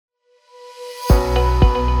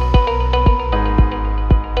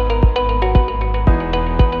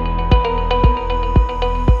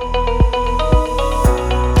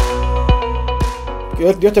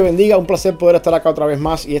Dios te bendiga, un placer poder estar acá otra vez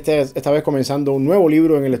más y esta vez comenzando un nuevo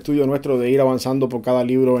libro en el estudio nuestro de ir avanzando por cada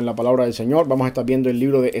libro en la palabra del Señor. Vamos a estar viendo el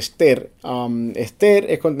libro de Ester. Ester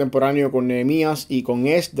es contemporáneo con Nehemías y con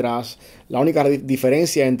Esdras. La única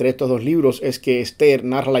diferencia entre estos dos libros es que Ester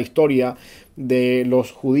narra la historia de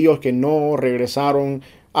los judíos que no regresaron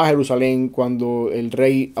a Jerusalén cuando el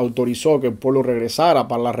rey autorizó que el pueblo regresara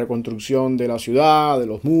para la reconstrucción de la ciudad, de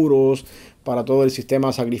los muros, para todo el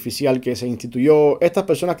sistema sacrificial que se instituyó. Estas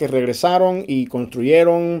personas que regresaron y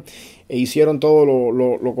construyeron e hicieron todo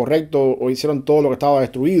lo correcto o hicieron todo lo que estaba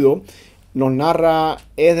destruido, nos narra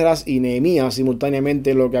Esdras y Nehemías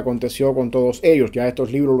simultáneamente lo que aconteció con todos ellos. Ya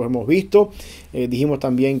estos libros los hemos visto. Dijimos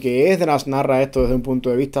también que Esdras narra esto desde un punto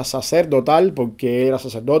de vista sacerdotal porque era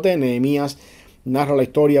sacerdote. Nehemías narra la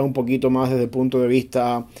historia un poquito más desde el punto de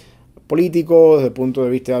vista político, desde el punto de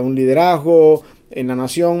vista de un liderazgo en la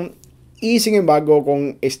nación. Y sin embargo,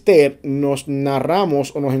 con Ester nos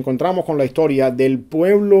narramos o nos encontramos con la historia del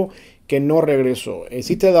pueblo que no regresó.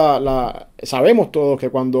 Sabemos todos que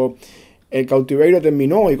cuando el cautiverio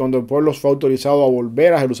terminó y cuando el pueblo fue autorizado a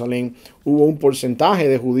volver a Jerusalén, hubo un porcentaje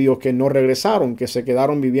de judíos que no regresaron, que se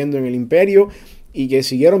quedaron viviendo en el imperio y que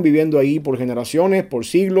siguieron viviendo ahí por generaciones, por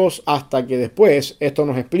siglos, hasta que después esto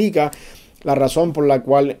nos explica la razón por la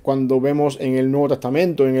cual cuando vemos en el Nuevo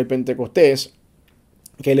Testamento, en el Pentecostés,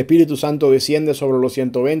 que el Espíritu Santo desciende sobre los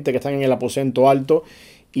 120 que están en el aposento alto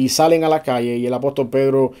y salen a la calle y el apóstol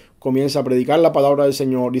Pedro comienza a predicar la palabra del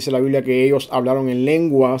Señor. Dice la Biblia que ellos hablaron en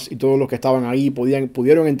lenguas y todos los que estaban ahí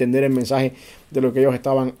pudieron entender el mensaje de lo que ellos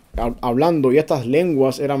estaban hablando. Y estas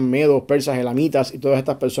lenguas eran medos, persas, elamitas y todas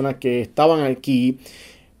estas personas que estaban aquí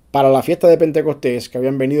para la fiesta de Pentecostés, que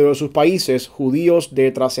habían venido de sus países, judíos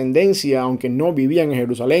de trascendencia, aunque no vivían en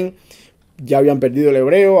Jerusalén. Ya habían perdido el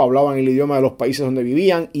hebreo, hablaban el idioma de los países donde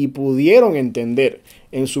vivían y pudieron entender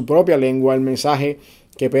en su propia lengua el mensaje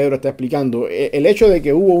que Pedro está explicando. El hecho de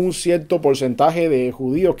que hubo un cierto porcentaje de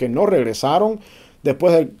judíos que no regresaron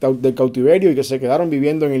después del cautiverio y que se quedaron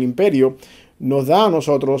viviendo en el imperio, nos da a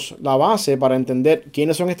nosotros la base para entender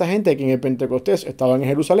quiénes son esta gente que en el Pentecostés estaban en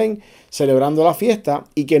Jerusalén celebrando la fiesta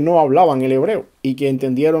y que no hablaban el hebreo y que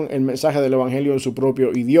entendieron el mensaje del evangelio en su propio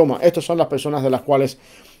idioma. Estas son las personas de las cuales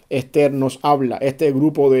Ester nos habla, este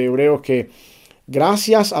grupo de hebreos que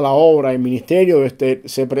gracias a la obra y ministerio de Ester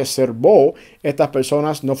se preservó. Estas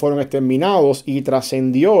personas no fueron exterminados y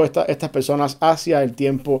trascendió estas personas hacia el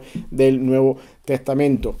tiempo del Nuevo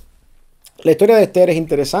Testamento. La historia de Ester es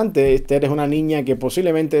interesante. Ester es una niña que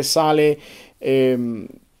posiblemente sale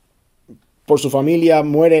por su familia,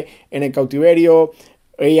 muere en el cautiverio.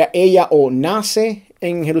 Ella o nace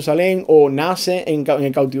en Jerusalén o nace en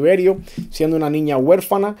el cautiverio, siendo una niña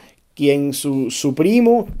huérfana, quien su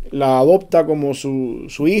primo la adopta como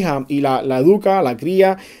su hija y la educa, la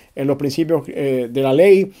cría en los principios de la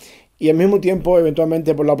ley y al mismo tiempo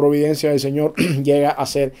eventualmente por la providencia del Señor llega a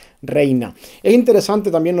ser reina. Es interesante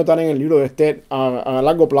también notar en el libro de Ester a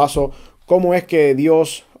largo plazo cómo es que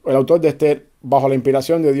Dios, el autor de Ester, bajo la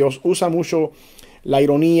inspiración de Dios, usa mucho la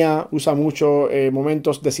ironía, usa mucho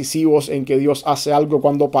momentos decisivos en que Dios hace algo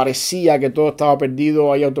cuando parecía que todo estaba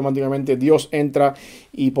perdido. Ahí automáticamente Dios entra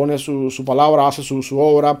y pone su palabra, hace su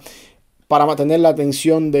obra para mantener la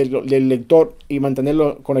atención del lector y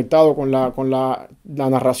mantenerlo conectado con la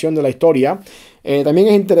narración de la historia. También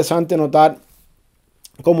es interesante notar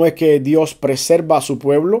cómo es que Dios preserva a su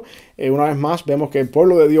pueblo. Una vez más, vemos que el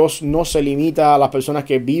pueblo de Dios no se limita a las personas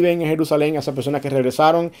que viven en Jerusalén, a esas personas que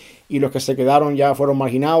regresaron y los que se quedaron ya fueron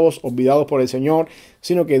marginados, olvidados por el Señor,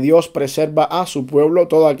 sino que Dios preserva a su pueblo,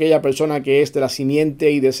 toda aquella persona que es de la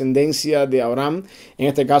simiente y descendencia de Abraham. En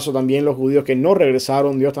este caso también los judíos que no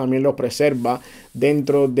regresaron, Dios también los preserva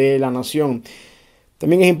dentro de la nación.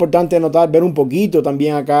 También es importante notar, ver un poquito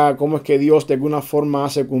también acá cómo es que Dios de alguna forma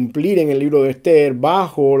hace cumplir en el libro de Ester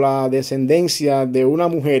bajo la descendencia de una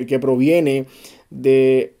mujer que proviene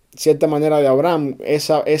de cierta manera de Abraham,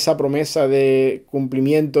 esa promesa de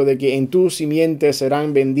cumplimiento de que en tu simiente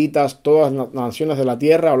serán benditas todas las naciones de la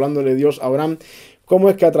tierra, hablándole Dios a Abraham. Cómo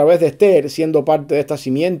es que a través de Ester, siendo parte de esta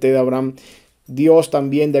simiente de Abraham, Dios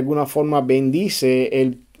también de alguna forma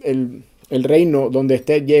bendice el reino donde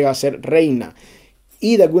Ester llega a ser reina.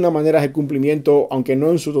 Y de alguna manera es el cumplimiento, aunque no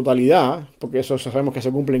en su totalidad, porque eso sabemos que se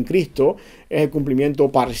cumple en Cristo, es el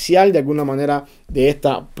cumplimiento parcial de alguna manera de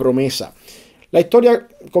esta promesa. La historia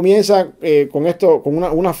comienza con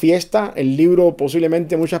una fiesta. El libro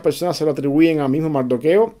posiblemente muchas personas se lo atribuyen al mismo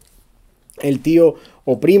Mardoqueo, el tío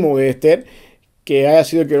o primo de Ester, que haya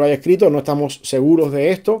sido el que lo haya escrito. No estamos seguros de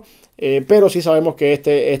esto, pero sí sabemos que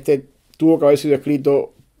este tuvo que haber sido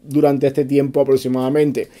escrito durante este tiempo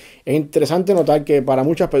aproximadamente. Es interesante notar que para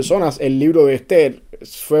muchas personas el libro de Ester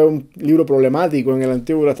fue un libro problemático en el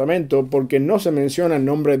Antiguo Testamento porque no se menciona el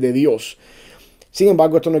nombre de Dios. Sin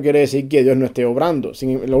embargo, esto no quiere decir que Dios no esté obrando.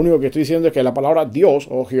 Lo único que estoy diciendo es que la palabra Dios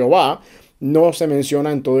o Jehová no se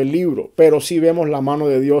menciona en todo el libro, pero sí vemos la mano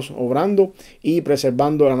de Dios obrando y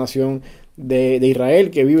preservando a la nación de Israel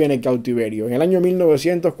que vive en el cautiverio. En el año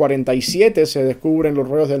 1947 se descubren los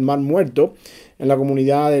rollos del Mar Muerto en la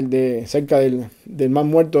comunidad cerca del Mar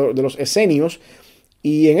Muerto de los Esenios,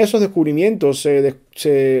 y en esos descubrimientos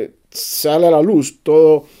se sale a la luz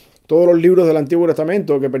todos los libros del Antiguo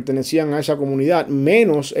Testamento que pertenecían a esa comunidad,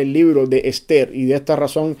 menos el libro de Ester. Y de esta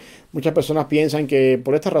razón, muchas personas piensan que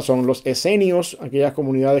por esta razón los esenios, aquellas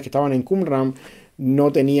comunidades que estaban en Qumran,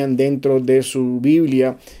 no tenían dentro de su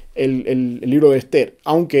Biblia el libro de Ester,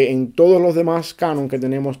 aunque en todos los demás canon que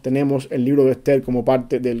tenemos el libro de Ester como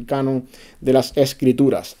parte del canon de las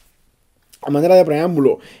Escrituras. A manera de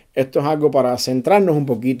preámbulo, esto es algo para centrarnos un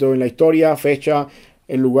poquito en la historia, fecha,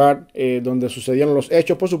 el lugar donde sucedieron los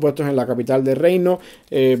hechos. Por supuesto, es en la capital del reino,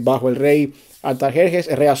 bajo el rey Artajerjes,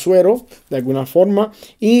 el rey Asuero, de alguna forma.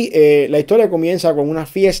 Y la historia comienza con una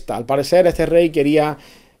fiesta. Al parecer, este rey quería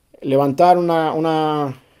levantar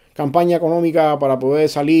una campaña económica para poder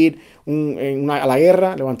salir a la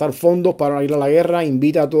guerra, levantar fondos para ir a la guerra.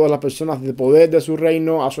 Invita a todas las personas de poder de su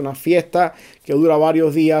reino, hace una fiesta que dura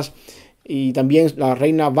varios días. Y también la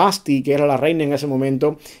reina Vasti, que era la reina en ese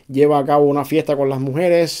momento, lleva a cabo una fiesta con las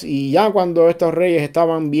mujeres. Y ya cuando estos reyes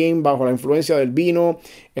estaban bien bajo la influencia del vino,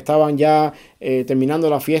 estaban ya terminando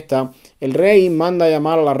la fiesta, el rey manda a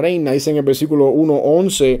llamar a la reina. Dice en el versículo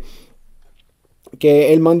 1:11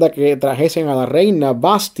 que él manda que trajesen a la reina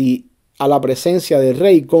Vasti a la presencia del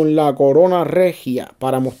rey con la corona regia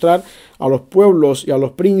para mostrar a los pueblos y a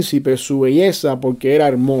los príncipes su belleza, porque era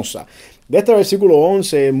hermosa. De este versículo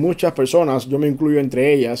 11, muchas personas, yo me incluyo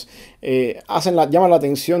entre ellas, llaman la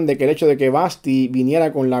atención de que el hecho de que Vasti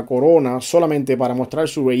viniera con la corona solamente para mostrar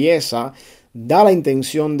su belleza da la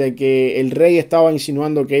intención de que el rey estaba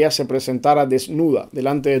insinuando que ella se presentara desnuda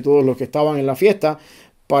delante de todos los que estaban en la fiesta,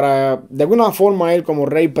 para de alguna forma él como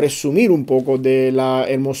rey presumir un poco de la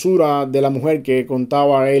hermosura de la mujer que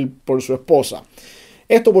contaba él por su esposa.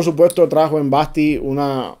 Esto por supuesto trajo en Vasti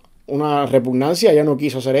una repugnancia. Ella no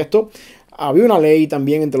quiso hacer esto. Había una ley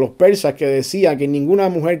también entre los persas que decía que ninguna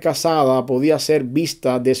mujer casada podía ser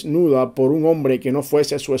vista desnuda por un hombre que no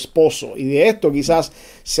fuese su esposo. Y de esto quizás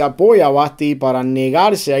se apoya a Vasti para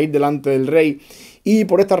negarse a ir delante del rey. Y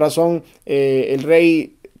por esta razón el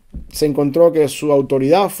rey se encontró que su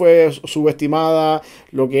autoridad fue subestimada.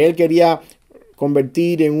 Lo que él quería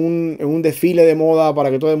convertir en un desfile de moda para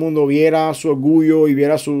que todo el mundo viera su orgullo y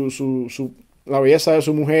viera la belleza de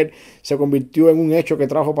su mujer, se convirtió en un hecho que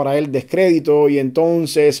trajo para él descrédito, y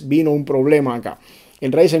entonces vino un problema acá.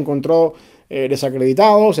 El rey se encontró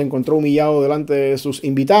desacreditado, se encontró humillado delante de sus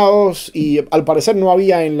invitados, y al parecer no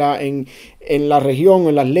había en la región,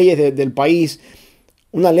 en las leyes del país,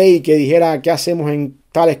 una ley que dijera qué hacemos en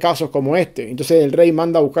tales casos como este. Entonces el rey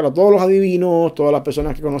manda a buscar a todos los adivinos, todas las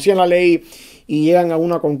personas que conocían la ley, y llegan a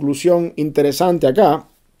una conclusión interesante acá.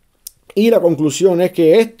 Y la conclusión es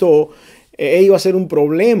que esto iba a ser un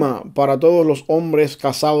problema para todos los hombres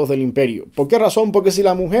casados del imperio. ¿Por qué razón? Porque si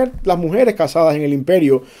las mujeres casadas en el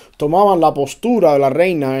imperio tomaban la postura de la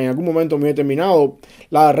reina en algún momento muy determinado,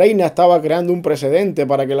 la reina estaba creando un precedente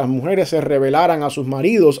para que las mujeres se rebelaran a sus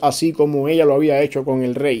maridos, así como ella lo había hecho con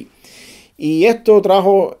el rey. Y esto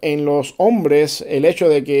trajo en los hombres el hecho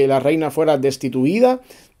de que la reina fuera destituida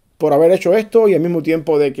por haber hecho esto, y al mismo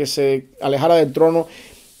tiempo de que se alejara del trono.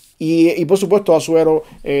 Y por supuesto Asuero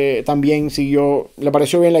también le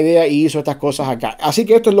pareció bien la idea y hizo estas cosas acá. Así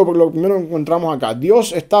que esto es lo primero que encontramos acá.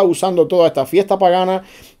 Dios está usando toda esta fiesta pagana,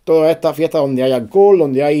 toda esta fiesta donde hay alcohol,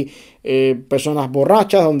 donde hay personas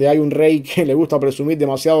borrachas, donde hay un rey que le gusta presumir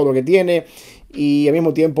demasiado lo que tiene, y al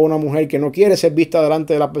mismo tiempo una mujer que no quiere ser vista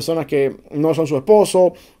delante de las personas que no son su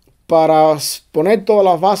esposo, para poner todas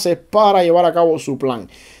las bases para llevar a cabo su plan.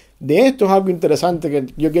 De esto es algo interesante que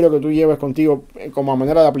yo quiero que tú lleves contigo como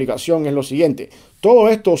manera de aplicación. Es lo siguiente: todo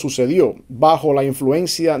esto sucedió bajo la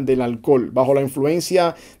influencia del alcohol, bajo la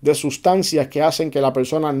influencia de sustancias que hacen que la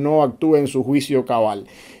persona no actúe en su juicio cabal.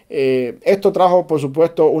 Esto trajo, por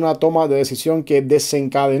supuesto, una toma de decisión que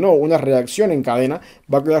desencadenó una reacción en cadena,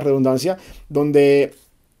 valga la redundancia, donde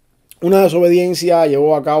una desobediencia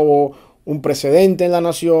llevó a cabo un precedente en la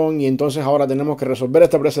nación, y entonces ahora tenemos que resolver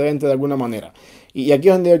este precedente de alguna manera. Y aquí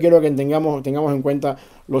es donde yo quiero que tengamos en cuenta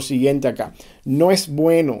lo siguiente acá. No es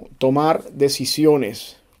bueno tomar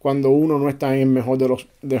decisiones cuando uno no está en el mejor de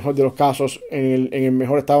los casos, en el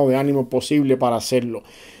mejor estado de ánimo posible para hacerlo.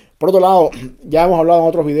 Por otro lado, ya hemos hablado en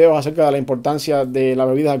otros videos acerca de la importancia de la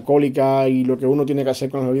bebida alcohólica y lo que uno tiene que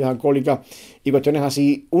hacer con las bebidas alcohólicas y cuestiones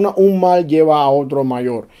así. Un mal lleva a otro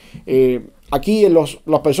mayor. Aquí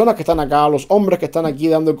las personas que están acá, los hombres que están aquí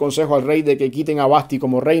dando el consejo al rey de que quiten a Basti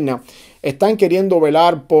como reina, están queriendo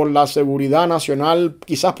velar por la seguridad nacional,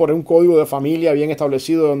 quizás por un código de familia bien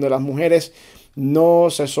establecido donde las mujeres no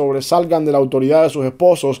se sobresalgan de la autoridad de sus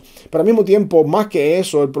esposos, pero al mismo tiempo, más que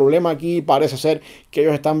eso, el problema aquí parece ser que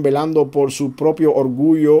ellos están velando por su propio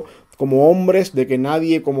orgullo como hombres, de que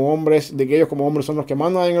nadie como hombres, de que ellos como hombres son los que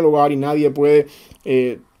mandan en el hogar y nadie puede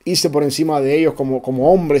irse por encima de ellos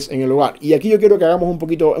como hombres en el hogar. Y aquí yo quiero que hagamos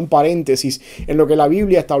un paréntesis en lo que la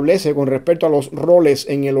Biblia establece con respecto a los roles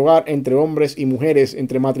en el hogar entre hombres y mujeres,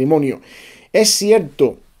 entre matrimonio. Es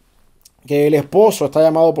cierto que el esposo está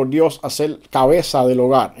llamado por Dios a ser cabeza del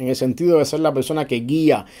hogar, en el sentido de ser la persona que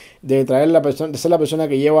guía, de ser la persona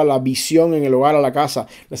que lleva la visión en el hogar a la casa,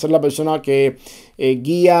 de ser la persona que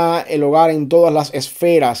guía el hogar en todas las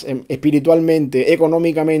esferas, espiritualmente,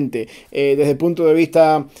 económicamente, desde el punto de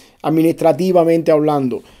vista administrativamente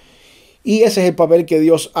hablando. Y ese es el papel que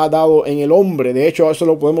Dios ha dado en el hombre. De hecho, eso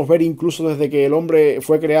lo podemos ver incluso desde que el hombre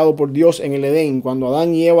fue creado por Dios en el Edén. Cuando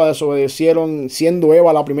Adán y Eva desobedecieron, siendo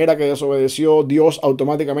Eva la primera que desobedeció, Dios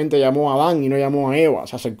automáticamente llamó a Adán y no llamó a Eva.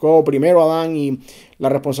 Se acercó primero a Adán y la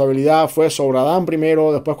responsabilidad fue sobre Adán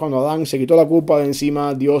primero. Después, cuando Adán se quitó la culpa de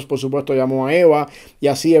encima, Dios, por supuesto, llamó a Eva y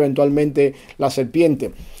así eventualmente la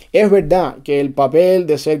serpiente. Es verdad que el papel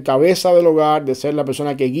de ser cabeza del hogar, de ser la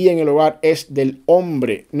persona que guía en el hogar, es del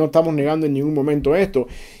hombre. No estamos negando en ningún momento esto.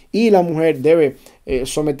 Y la mujer debe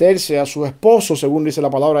someterse a su esposo, según dice la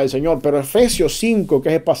palabra del Señor. Pero Efesios 5, que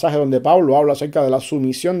es el pasaje donde Pablo habla acerca de la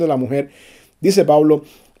sumisión de la mujer, dice Pablo: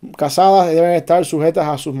 casadas deben estar sujetas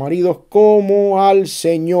a sus maridos como al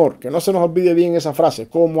Señor. Que no se nos olvide bien esa frase,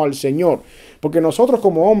 como al Señor. Porque nosotros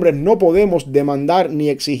como hombres no podemos demandar ni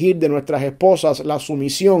exigir de nuestras esposas la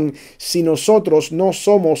sumisión si nosotros no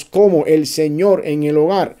somos como el Señor en el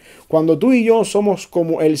hogar. Cuando tú y yo somos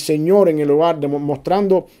como el Señor en el hogar,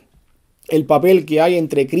 demostrando el papel que hay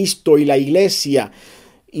entre Cristo y la iglesia,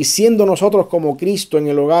 y siendo nosotros como Cristo en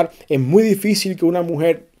el hogar, es muy difícil que una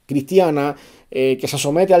mujer cristiana que se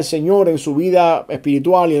somete al Señor en su vida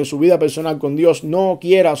espiritual y en su vida personal con Dios no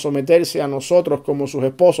quiera someterse a nosotros como sus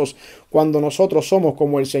esposos cuando nosotros somos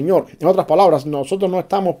como el Señor. En otras palabras, nosotros no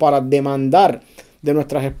estamos para demandar de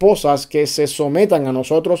nuestras esposas que se sometan a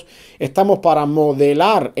nosotros. Estamos para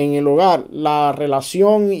modelar en el hogar la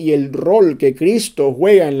relación y el rol que Cristo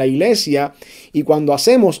juega en la iglesia, y cuando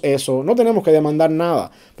hacemos eso no tenemos que demandar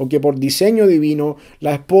nada, porque por diseño divino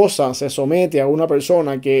la esposa se somete a una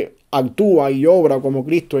persona que actúa y obra como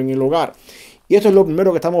Cristo en el hogar. Y esto es lo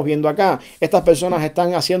primero que estamos viendo acá. Estas personas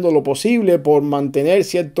están haciendo lo posible por mantener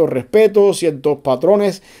ciertos respetos, ciertos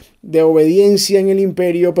patrones de obediencia en el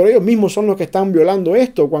imperio, pero ellos mismos son los que están violando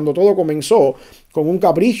esto. Cuando todo comenzó con un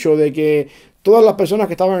capricho de que todas las personas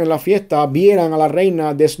que estaban en la fiesta vieran a la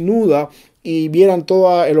reina desnuda y vieran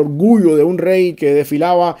todo el orgullo de un rey que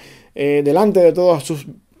desfilaba delante de todos sus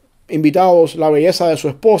invitados la belleza de su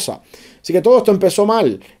esposa. Así que todo esto empezó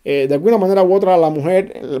mal. De alguna manera u otra, la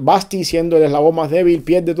mujer, Basti, siendo el eslabón más débil,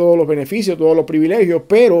 pierde todos los beneficios, todos los privilegios,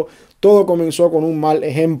 pero todo comenzó con un mal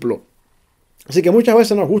ejemplo. Así que muchas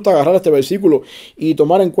veces nos gusta agarrar este versículo y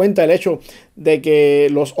tomar en cuenta el hecho de que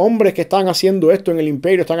los hombres que están haciendo esto en el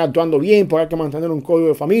imperio están actuando bien, porque hay que mantener un código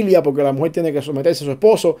de familia, porque la mujer tiene que someterse a su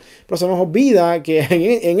esposo. Pero se nos olvida que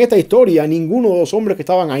en esta historia ninguno de los hombres que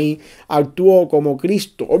estaban ahí actuó como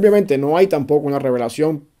Cristo. Obviamente no hay tampoco una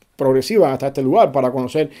revelación progresiva hasta este lugar para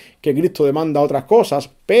conocer que Cristo demanda otras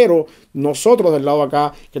cosas, pero nosotros del lado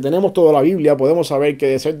acá, que tenemos toda la Biblia, podemos saber que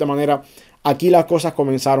de cierta manera aquí las cosas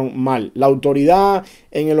comenzaron mal. La autoridad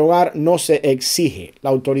en el hogar no se exige.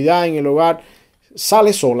 La autoridad en el hogar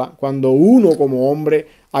sale sola cuando uno como hombre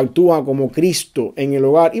actúa como Cristo en el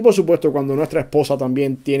hogar, y por supuesto cuando nuestra esposa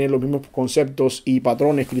también tiene los mismos conceptos y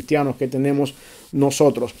patrones cristianos que tenemos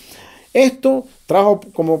nosotros. Esto trajo,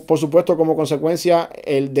 por supuesto, como consecuencia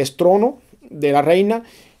el destrono de la reina.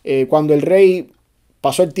 Cuando el rey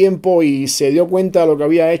pasó el tiempo y se dio cuenta de lo que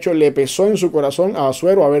había hecho, le pesó en su corazón a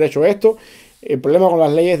Asuero haber hecho esto. El problema con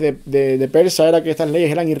las leyes de Persia era que estas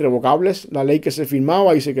leyes eran irrevocables. La ley que se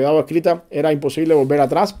firmaba y se quedaba escrita era imposible volver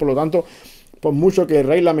atrás. Por lo tanto, por mucho que el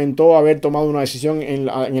rey lamentó haber tomado una decisión en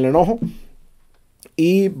el enojo,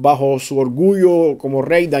 y bajo su orgullo como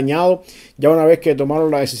rey dañado, ya una vez que tomaron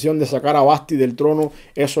la decisión de sacar a Basti del trono,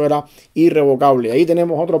 eso era irrevocable. Ahí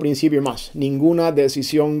tenemos otro principio más: ninguna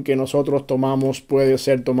decisión que nosotros tomamos puede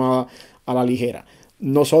ser tomada a la ligera.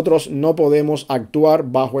 nosotros no podemos actuar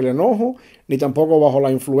bajo el enojo, ni tampoco bajo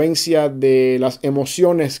la influencia de las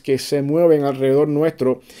emociones que se mueven alrededor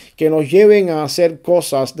nuestro, que nos lleven a hacer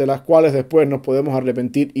cosas de las cuales después nos podemos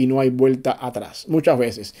arrepentir y no hay vuelta atrás. Muchas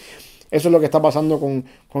veces. Eso es lo que está pasando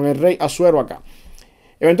con el rey Asuero acá.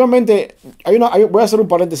 Eventualmente, voy a hacer un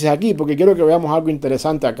paréntesis aquí porque quiero que veamos algo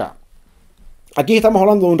interesante acá. Aquí estamos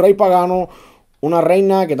hablando de un rey pagano, una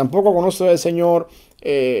reina que tampoco conoce al Señor,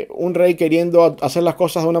 un rey queriendo hacer las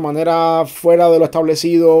cosas de una manera fuera de lo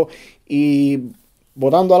establecido y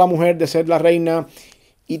votando a la mujer de ser la reina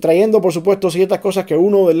y trayendo, por supuesto, ciertas cosas que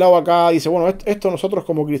uno del lado acá dice, bueno, esto nosotros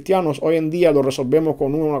como cristianos hoy en día lo resolvemos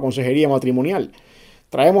con una consejería matrimonial.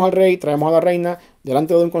 Traemos al rey, traemos a la reina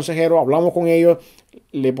delante de un consejero, hablamos con ellos,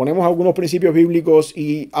 le ponemos algunos principios bíblicos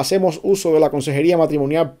y hacemos uso de la consejería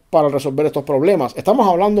matrimonial para resolver estos problemas. Estamos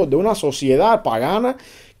hablando de una sociedad pagana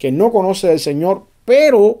que no conoce del Señor,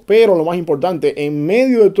 pero lo más importante, en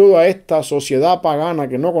medio de toda esta sociedad pagana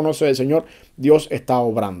que no conoce del Señor, Dios está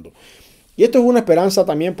obrando. Y esto es una esperanza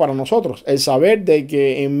también para nosotros, el saber de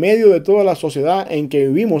que en medio de toda la sociedad en que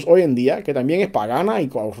vivimos hoy en día, que también es pagana y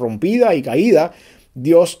corrompida y caída,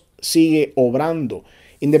 Dios sigue obrando,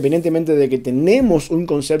 independientemente de que tenemos un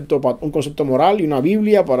concepto moral y una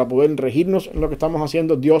Biblia para poder regirnos en lo que estamos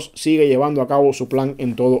haciendo. Dios sigue llevando a cabo su plan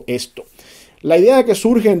en todo esto. La idea que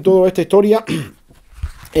surge en toda esta historia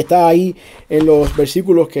está ahí en los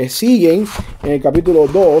versículos que siguen, en el capítulo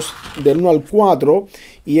 2, del 1 al 4,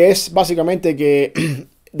 y es básicamente que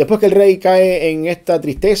después que el rey cae en esta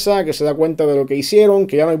tristeza, que se da cuenta de lo que hicieron,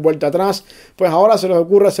 que ya no hay vuelta atrás, pues ahora se les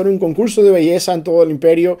ocurre hacer un concurso de belleza en todo el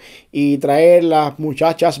imperio y traer las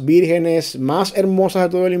muchachas vírgenes más hermosas de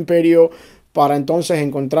todo el imperio para entonces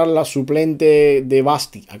encontrar la suplente de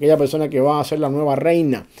Basti, aquella persona que va a ser la nueva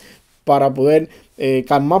reina, para poder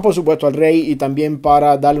calmar, por supuesto, al rey y también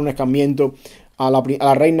para darle un escarmiento a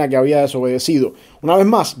la reina que había desobedecido. Una vez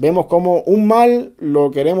más, vemos como un mal lo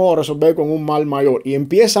queremos resolver con un mal mayor. Y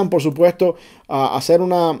empiezan, por supuesto, a hacer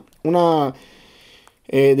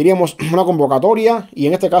diríamos, una convocatoria. Y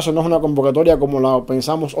en este caso no es una convocatoria como la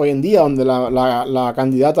pensamos hoy en día, donde la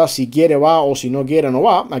candidata si quiere va o si no quiere no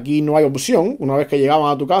va. Aquí no hay opción. Una vez que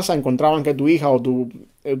llegaban a tu casa, encontraban que tu hija o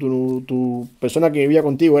tu persona que vivía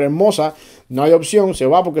contigo era hermosa. No hay opción, se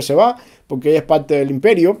va, porque ella es parte del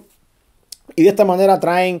imperio. Y de esta manera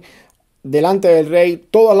traen delante del rey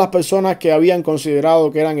todas las personas que habían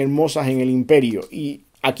considerado que eran hermosas en el imperio. Y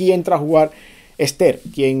aquí entra a jugar Ester,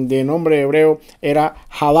 quien de nombre hebreo era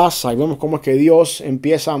Hadassah. Y vemos cómo es que Dios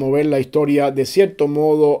empieza a mover la historia de cierto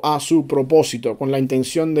modo a su propósito, con la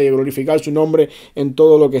intención de glorificar su nombre en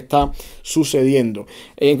todo lo que está sucediendo.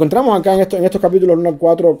 Encontramos acá en estos capítulos 1 al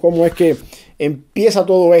 4 cómo es que empieza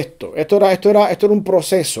todo esto. Esto era un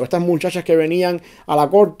proceso. Estas muchachas que venían a la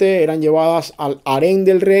corte eran llevadas al harén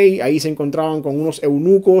del rey. Ahí se encontraban con unos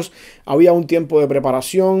eunucos. Había un tiempo de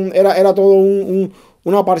preparación. Era todo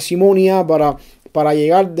una parsimonia para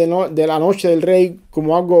llegar de la noche del rey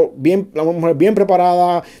como algo bien, la mujer bien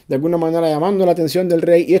preparada, de alguna manera llamando la atención del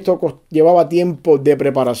rey. Y esto llevaba tiempo de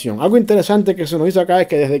preparación. Algo interesante que se nos dice acá es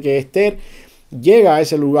que desde que Ester llega a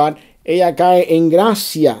ese lugar, ella cae en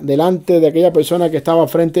gracia delante de aquella persona que estaba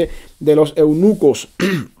frente de los eunucos.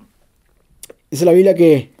 Dice la Biblia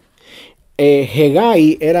que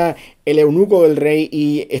Hegai era el eunuco del rey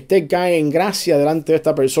y Ester cae en gracia delante de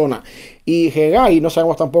esta persona. Y Hegai, no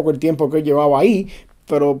sabemos tampoco el tiempo que él llevaba ahí,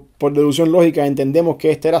 pero por deducción lógica entendemos que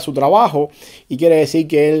este era su trabajo y quiere decir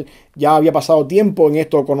que él ya había pasado tiempo en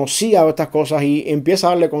esto, conocía estas cosas y empieza a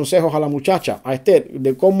darle consejos a la muchacha, a Ester,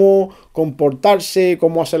 de cómo comportarse,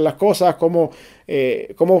 cómo hacer las cosas, cómo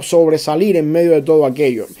sobresalir en medio de todo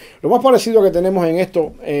aquello. Lo más parecido que tenemos en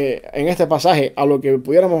este pasaje a lo que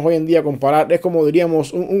pudiéramos hoy en día comparar es como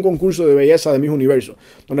diríamos un concurso de belleza de Miss Universo,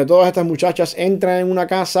 donde todas estas muchachas entran en una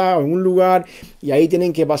casa o en un lugar y ahí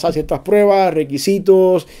tienen que pasar ciertas pruebas,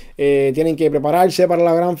 requisitos, tienen que prepararse para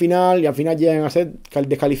la gran final y al final llegan a ser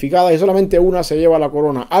descalificadas y solamente una se lleva la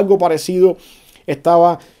corona. Algo parecido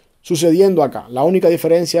estaba sucediendo acá. La única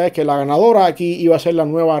diferencia es que la ganadora aquí iba a ser la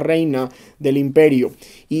nueva reina del imperio.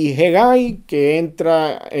 Y Hegai, que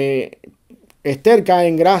entra, Ester cae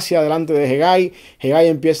en gracia delante de Hegai. Hegai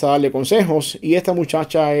empieza a darle consejos y esta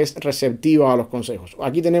muchacha es receptiva a los consejos.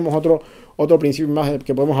 Aquí tenemos otro principio más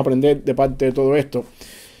que podemos aprender de parte de todo esto.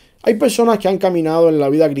 Hay personas que han caminado en la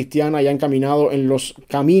vida cristiana y han caminado en los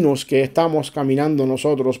caminos que estamos caminando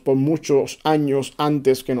nosotros por muchos años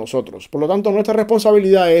antes que nosotros. Por lo tanto, nuestra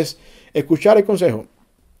responsabilidad es escuchar el consejo,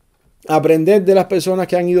 aprender de las personas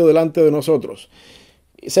que han ido delante de nosotros,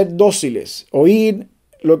 ser dóciles, oír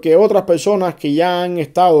lo que otras personas que ya han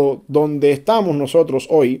estado donde estamos nosotros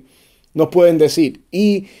hoy nos pueden decir.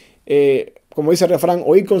 Y como dice el refrán,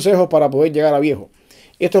 oír consejos para poder llegar a viejo.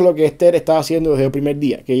 Esto es lo que Ester está haciendo desde el primer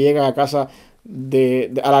día, que llega a casa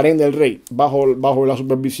al harén del rey, bajo la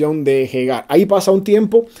supervisión de Hegar. Ahí pasa un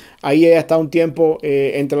tiempo, ahí ella está un tiempo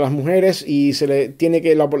entre las mujeres y se le tiene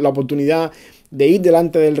la oportunidad de ir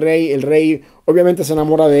delante del rey. El rey obviamente se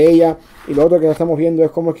enamora de ella, y lo otro que estamos viendo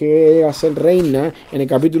es cómo es que ella llega a ser reina. En el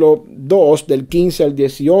capítulo 2, del 15 al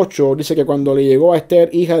 18, dice que cuando le llegó a Ester,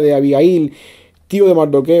 hija de Abigail, tío de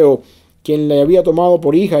Mardoqueo, quien le había tomado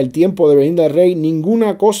por hija el tiempo de venir del rey,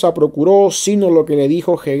 ninguna cosa procuró sino lo que le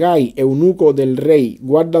dijo Hegai, eunuco del rey,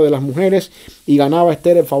 guarda de las mujeres, y ganaba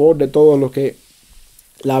Ester el favor de todos los que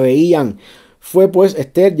la veían. Fue pues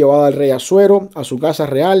Ester llevada al rey Asuero a su casa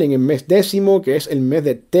real en el mes 10, que es el mes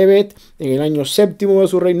de Tebet, en el año 7 de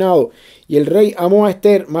su reinado. Y el rey amó a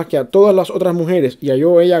Ester más que a todas las otras mujeres, y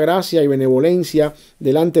halló ella gracia y benevolencia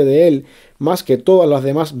delante de él, más que todas las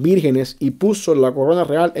demás vírgenes, y puso la corona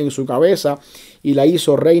real en su cabeza, y la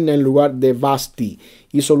hizo reina en lugar de Vasti.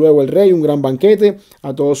 Hizo luego el rey un gran banquete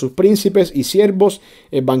a todos sus príncipes y siervos,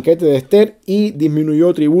 el banquete de Ester, y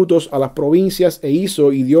disminuyó tributos a las provincias, e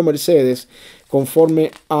hizo y dio mercedes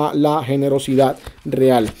conforme a la generosidad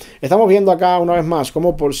real. Estamos viendo acá una vez más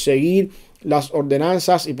cómo por seguir las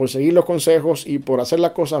ordenanzas y por seguir los consejos y por hacer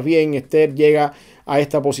las cosas bien, Ester llega a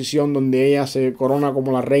esta posición donde ella se corona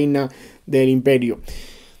como la reina del imperio.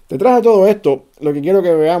 Detrás de todo esto, lo que quiero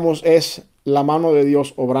que veamos es la mano de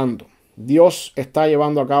Dios obrando. Dios está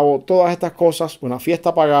llevando a cabo todas estas cosas, una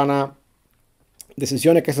fiesta pagana,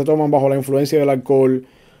 decisiones que se toman bajo la influencia del alcohol,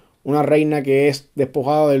 una reina que es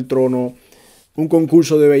despojada del trono, un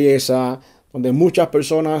concurso de belleza, donde muchas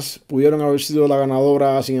personas pudieron haber sido la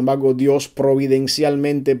ganadora. Sin embargo, Dios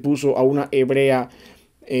providencialmente puso a una hebrea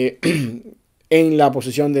en la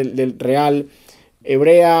posición del real.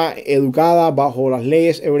 Hebrea educada bajo las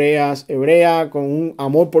leyes hebreas, hebrea con un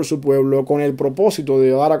amor por su pueblo, con el propósito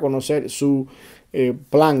de dar a conocer su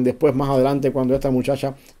plan después, más adelante, cuando esta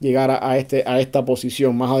muchacha llegara a esta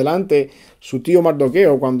posición. Más adelante, su tío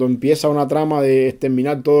Mardoqueo, cuando empieza una trama de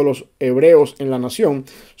exterminar todos los hebreos en la nación,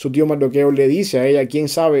 su tío Mardoqueo le dice a ella: quién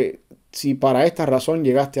sabe si para esta razón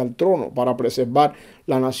llegaste al trono, para preservar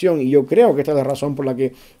la nación. Y yo creo que esta es la razón por la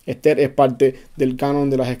que Ester es parte del canon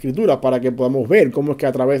de las escrituras, para que podamos ver cómo es que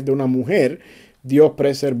a través de una mujer Dios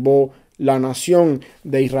preservó la nación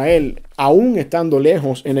de Israel, aún estando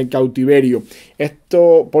lejos en el cautiverio.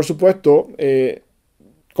 Esto, por supuesto,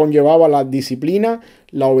 conllevaba la disciplina,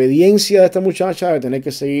 la obediencia de esta muchacha, de tener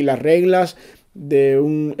que seguir las reglas de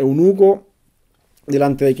un eunuco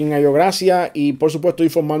delante de quien halló gracia, y por supuesto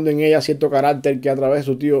ir formando en ella cierto carácter que a través de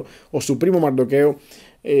su tío o su primo Mardoqueo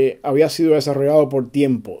había sido desarrollado por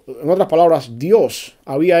tiempo. En otras palabras, Dios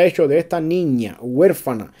había hecho de esta niña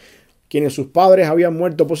huérfana, quienes sus padres habían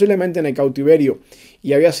muerto posiblemente en el cautiverio,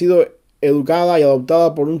 y había sido educada y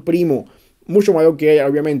adoptada por un primo mucho mayor que ella,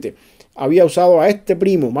 obviamente. Había usado a este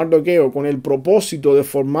primo, Mardoqueo, con el propósito de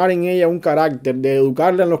formar en ella un carácter, de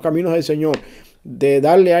educarla en los caminos del Señor, de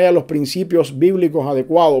darle a ella los principios bíblicos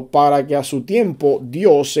adecuados, para que a su tiempo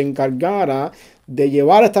Dios se encargara de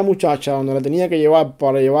llevar a esta muchacha donde la tenía que llevar,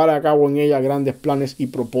 para llevar a cabo en ella grandes planes y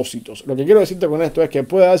propósitos. Lo que quiero decirte con esto es que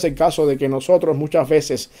puede darse el caso de que nosotros muchas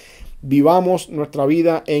veces vivamos nuestra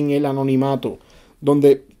vida en el anonimato,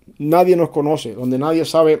 donde nadie nos conoce, donde nadie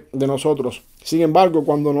sabe de nosotros. Sin embargo,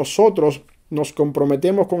 cuando nosotros nos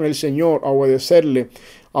comprometemos con el Señor a obedecerle,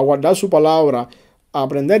 a guardar su palabra, a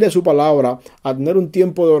aprender de su palabra, a tener un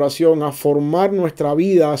tiempo de oración, a formar nuestra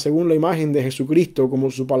vida según la imagen de Jesucristo, como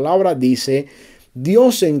su palabra dice,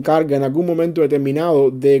 Dios se encarga en algún momento determinado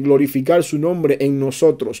de glorificar su nombre en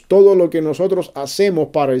nosotros. Todo lo que nosotros hacemos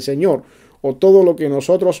para el Señor, o todo lo que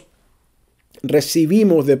nosotros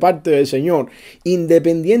recibimos de parte del Señor,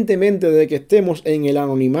 independientemente de que estemos en el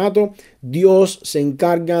anonimato, Dios se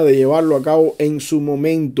encarga de llevarlo a cabo en su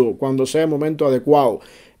momento, cuando sea el momento adecuado.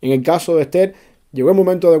 En el caso de Ester, llegó el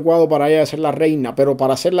momento adecuado para ella ser la reina, pero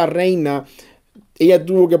para ser la reina, ella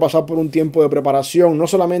tuvo que pasar por un tiempo de preparación, no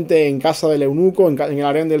solamente en casa del eunuco, en el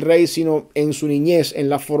harén del rey, sino en su niñez, en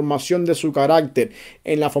la formación de su carácter,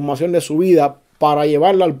 en la formación de su vida, para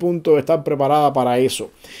llevarla al punto de estar preparada para eso.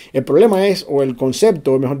 El problema es, o el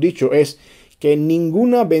concepto, mejor dicho, es que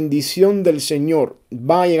ninguna bendición del Señor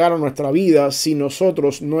va a llegar a nuestra vida si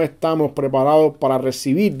nosotros no estamos preparados para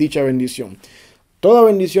recibir dicha bendición. Toda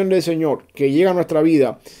bendición del Señor que llega a nuestra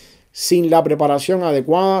vida sin la preparación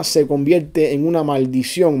adecuada se convierte en una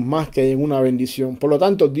maldición más que en una bendición. Por lo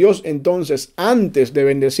tanto, Dios entonces, antes de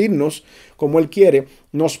bendecirnos como Él quiere,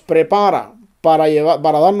 nos prepara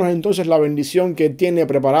para darnos entonces la bendición que tiene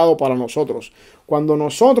preparado para nosotros. Cuando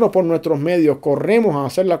nosotros por nuestros medios corremos a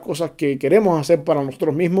hacer las cosas que queremos hacer para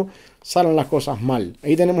nosotros mismos, salen las cosas mal.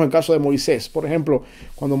 Ahí tenemos el caso de Moisés. Por ejemplo,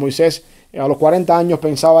 cuando Moisés a los 40 años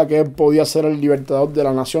pensaba que él podía ser el libertador de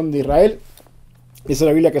la nación de Israel, dice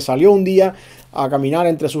la Biblia que salió un día a caminar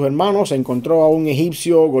entre sus hermanos, se encontró a un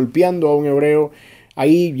egipcio golpeando a un hebreo.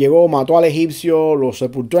 Ahí llegó, mató al egipcio, lo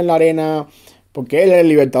sepultó en la arena, porque él es el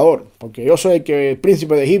libertador, porque yo soy el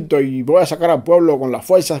príncipe de Egipto y voy a sacar al pueblo con las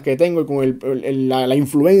fuerzas que tengo y con la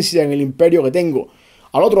influencia en el imperio que tengo.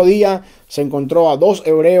 Al otro día se encontró a dos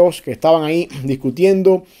hebreos que estaban ahí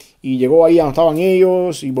discutiendo y llegó ahí donde estaban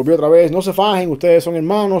ellos y volvió otra vez. No se fajen, ustedes son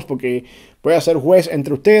hermanos, porque voy a ser juez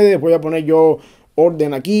entre ustedes, voy a poner yo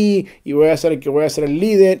orden aquí y voy a ser el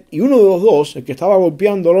líder. Y uno de los dos, el que estaba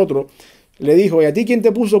golpeando al otro, le dijo: ¿y a ti quién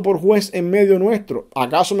te puso por juez en medio nuestro?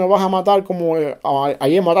 ¿Acaso me vas a matar como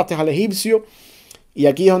ayer mataste al egipcio? Y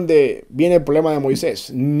aquí es donde viene el problema de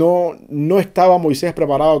Moisés. No estaba Moisés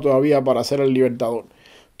preparado todavía para ser el libertador.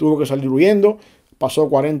 Tuvo que salir huyendo, pasó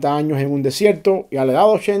 40 años en un desierto y a la edad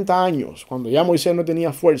de 80 años, cuando ya Moisés no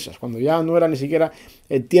tenía fuerzas, cuando ya no era ni siquiera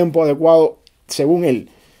el tiempo adecuado, según él,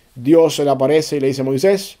 Dios se le aparece y le dice: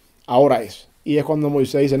 Moisés, ahora es. Y es cuando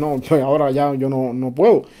Moisés dice: no, pues ahora ya yo no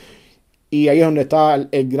puedo. Y ahí es donde está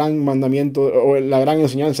el gran mandamiento o la gran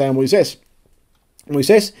enseñanza de Moisés.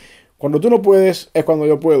 Moisés, cuando tú no puedes es cuando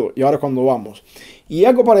yo puedo, y ahora es cuando vamos. Y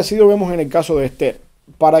algo parecido vemos en el caso de Ester.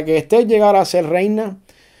 Para que Ester llegara a ser reina,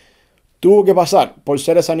 tuvo que pasar por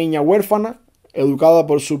ser esa niña huérfana, educada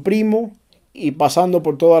por su primo y pasando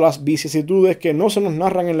por todas las vicisitudes que no se nos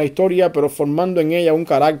narran en la historia, pero formando en ella un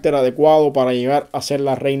carácter adecuado para llegar a ser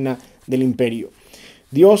la reina del imperio.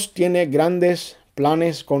 Dios tiene grandes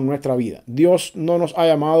planes con nuestra vida. Dios no nos ha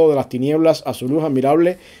llamado de las tinieblas a su luz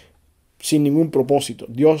admirable sin ningún propósito.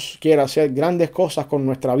 Dios quiere hacer grandes cosas con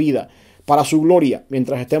nuestra vida para su gloria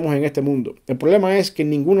mientras estemos en este mundo. El problema es que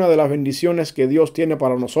ninguna de las bendiciones que Dios tiene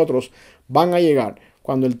para nosotros van a llegar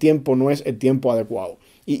cuando el tiempo no es el tiempo adecuado.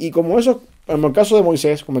 Y como eso, en el caso de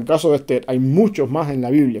Moisés, como el caso de Ester, hay muchos más en la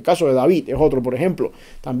Biblia. El caso de David es otro, por ejemplo,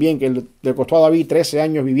 también que le costó a David 13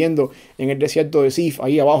 años viviendo en el desierto de Sif,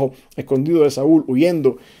 ahí abajo, escondido de Saúl,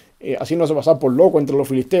 huyendo, haciéndose pasar por loco entre los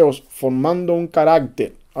filisteos, formando un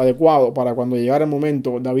carácter adecuado para cuando llegara el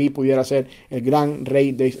momento, David pudiera ser el gran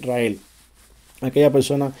rey de Israel. Aquella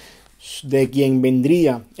persona de quien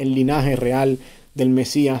vendría el linaje real del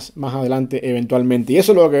Mesías más adelante eventualmente. Y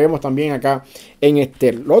eso es lo que vemos también acá en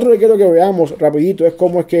Ester. Lo otro que quiero que veamos rapidito es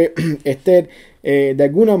cómo es que Ester de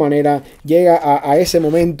alguna manera llega a ese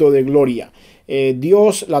momento de gloria.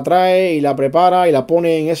 Dios la trae y la prepara y la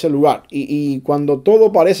pone en ese lugar. Y cuando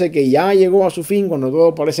todo parece que ya llegó a su fin, cuando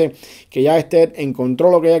todo parece que ya Ester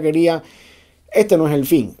encontró lo que ella quería, este no es el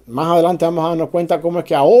fin. Más adelante vamos a darnos cuenta cómo es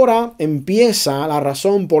que ahora empieza la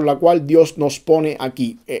razón por la cual Dios nos pone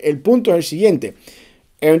aquí. El punto es el siguiente.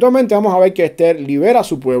 Eventualmente vamos a ver que Ester libera a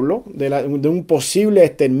su pueblo de un posible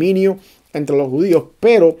exterminio entre los judíos,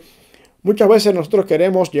 pero muchas veces nosotros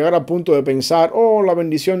queremos llegar al punto de pensar: oh, la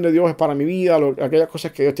bendición de Dios es para mi vida, aquellas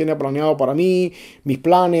cosas que Dios tiene planeado para mí, mis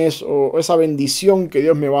planes, o esa bendición que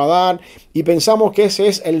Dios me va a dar, y pensamos que ese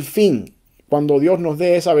es el fin, cuando Dios nos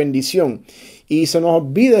dé esa bendición. Y se nos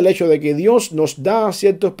olvida el hecho de que Dios nos da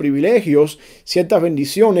ciertos privilegios, ciertas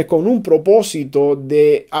bendiciones con un propósito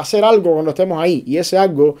de hacer algo cuando estemos ahí. Y ese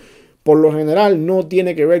algo, por lo general, no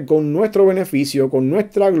tiene que ver con nuestro beneficio, con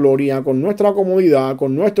nuestra gloria, con nuestra comodidad,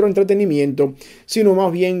 con nuestro entretenimiento, sino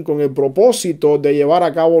más bien con el propósito de llevar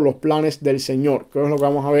a cabo los planes del Señor. Que es lo que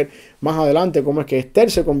vamos a ver más adelante, cómo es que Ester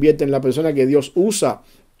se convierte en la persona que Dios usa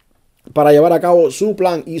para llevar a cabo su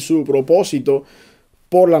plan y su propósito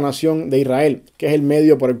por la nación de Israel, que es el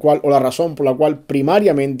medio por el cual, o la razón por la cual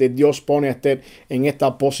primariamente Dios pone a Ester en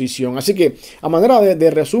esta posición. Así que, a manera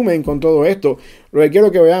de resumen con todo esto, lo que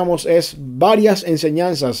quiero que veamos es varias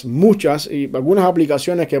enseñanzas, muchas y algunas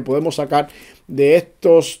aplicaciones que podemos sacar de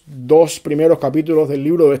estos dos primeros capítulos del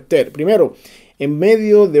libro de Ester. Primero, en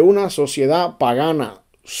medio de una sociedad pagana,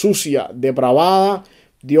 sucia, depravada,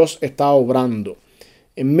 Dios está obrando.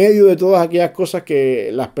 En medio de todas aquellas cosas que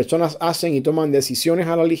las personas hacen y toman decisiones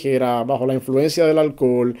a la ligera, bajo la influencia del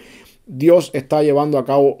alcohol, Dios está llevando a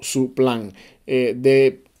cabo su plan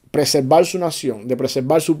de preservar su nación, de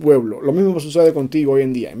preservar su pueblo. Lo mismo sucede contigo hoy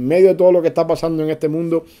en día. En medio de todo lo que está pasando en este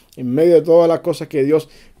mundo, en medio de todas las cosas que Dios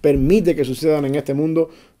permite que sucedan en este mundo,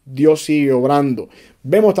 Dios sigue obrando.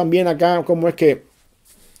 Vemos también acá cómo es que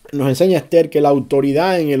nos enseña Ester que la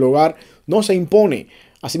autoridad en el hogar no se impone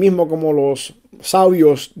Asimismo, como los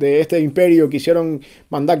sabios de este imperio quisieron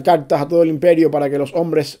mandar cartas a todo el imperio para que los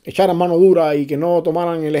hombres echaran mano dura y que no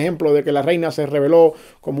tomaran el ejemplo de que la reina se rebeló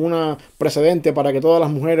como una precedente para que todas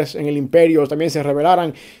las mujeres en el imperio también se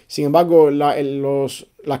rebelaran. Sin embargo,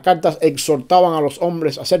 las cartas exhortaban a los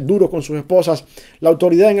hombres a ser duros con sus esposas. La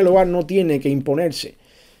autoridad en el hogar no tiene que imponerse.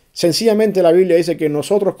 Sencillamente la Biblia dice que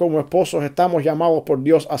nosotros como esposos estamos llamados por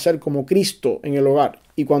Dios a ser como Cristo en el hogar.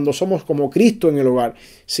 Y cuando somos como Cristo en el hogar,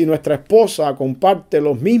 si nuestra esposa comparte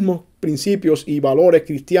los mismos principios y valores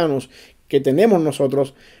cristianos que tenemos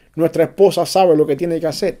nosotros, nuestra esposa sabe lo que tiene que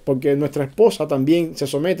hacer, porque nuestra esposa también se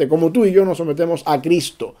somete, como tú y yo nos sometemos a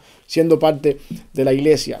Cristo, siendo parte de la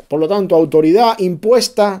iglesia. Por lo tanto, autoridad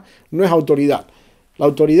impuesta no es autoridad. La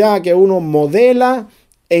autoridad que uno modela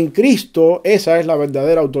en Cristo, esa es la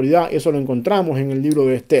verdadera autoridad. Eso lo encontramos en el libro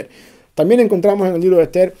de Ester. También encontramos en el libro de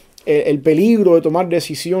Ester el peligro de tomar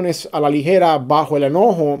decisiones a la ligera bajo el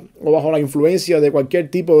enojo o bajo la influencia de cualquier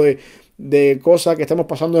tipo de cosa que estemos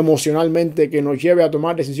pasando emocionalmente que nos lleve a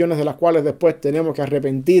tomar decisiones de las cuales después tenemos que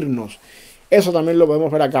arrepentirnos. Eso también lo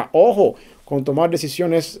podemos ver acá. Ojo con tomar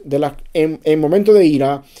decisiones en momentos de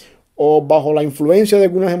ira o bajo la influencia de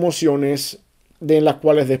algunas emociones de las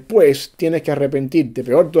cuales después tienes que arrepentirte.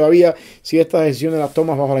 Peor todavía si estas decisiones las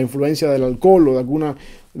tomas bajo la influencia del alcohol o de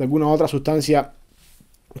alguna otra sustancia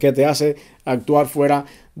que te hace actuar fuera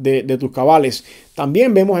de tus cabales.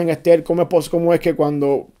 También vemos en Ester cómo es que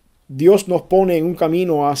cuando Dios nos pone en un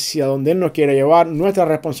camino hacia donde Él nos quiere llevar, nuestra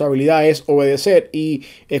responsabilidad es obedecer y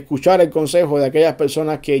escuchar el consejo de aquellas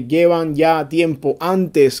personas que llevan ya tiempo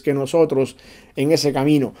antes que nosotros en ese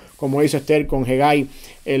camino, como hizo Ester con Hegai,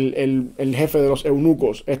 el jefe de los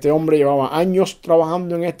eunucos. Este hombre llevaba años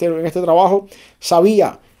trabajando en este trabajo,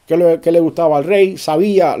 sabía qué le gustaba al rey,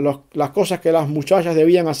 sabía las cosas que las muchachas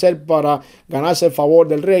debían hacer para ganarse el favor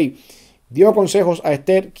del rey. Dio consejos a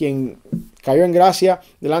Ester, quien cayó en gracia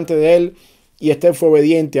delante de él, y Ester fue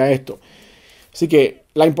obediente a esto. Así que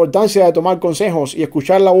la importancia de tomar consejos y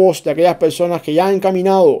escuchar la voz de aquellas personas que ya han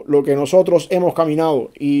caminado lo que nosotros hemos caminado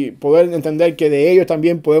y poder entender que de ellos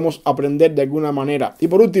también podemos aprender de alguna manera. Y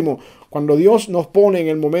por último, cuando Dios nos pone en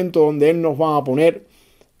el momento donde Él nos va a poner,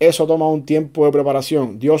 eso toma un tiempo de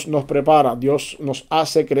preparación. Dios nos prepara, Dios nos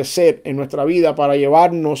hace crecer en nuestra vida para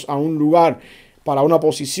llevarnos a un lugar, para una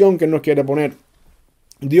posición que Él nos quiere poner.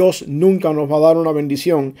 Dios nunca nos va a dar una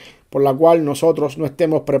bendición por la cual nosotros no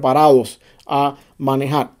estemos preparados a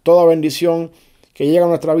manejar. Toda bendición que llega a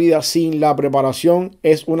nuestra vida sin la preparación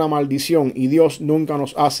es una maldición y Dios nunca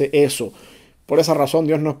nos hace eso. Por esa razón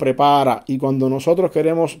Dios nos prepara, y cuando nosotros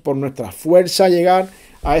queremos por nuestra fuerza llegar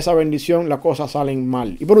a esa bendición, las cosas salen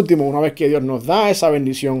mal. Y por último, una vez que Dios nos da esa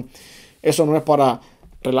bendición, eso no es para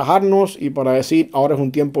relajarnos y para decir ahora es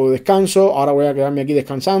un tiempo de descanso, ahora voy a quedarme aquí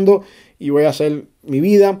descansando y voy a hacer mi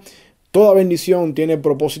vida. Toda bendición tiene el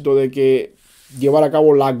propósito de que llevar a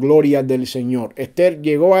cabo la gloria del Señor. Ester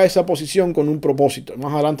llegó a esa posición con un propósito.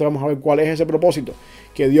 Más adelante vamos a ver cuál es ese propósito,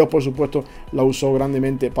 que Dios por supuesto la usó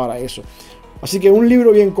grandemente para eso. Así que un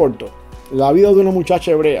libro bien corto, la vida de una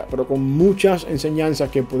muchacha hebrea, pero con muchas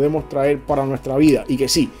enseñanzas que podemos traer para nuestra vida, y que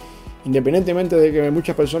sí, independientemente de que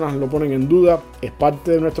muchas personas lo ponen en duda, es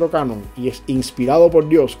parte de nuestro canon y es inspirado por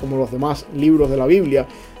Dios, como los demás libros de la Biblia,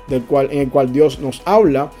 en el cual Dios nos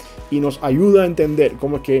habla y nos ayuda a entender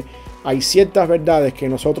cómo es que hay ciertas verdades que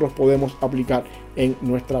nosotros podemos aplicar en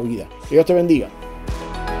nuestra vida. Que Dios te bendiga.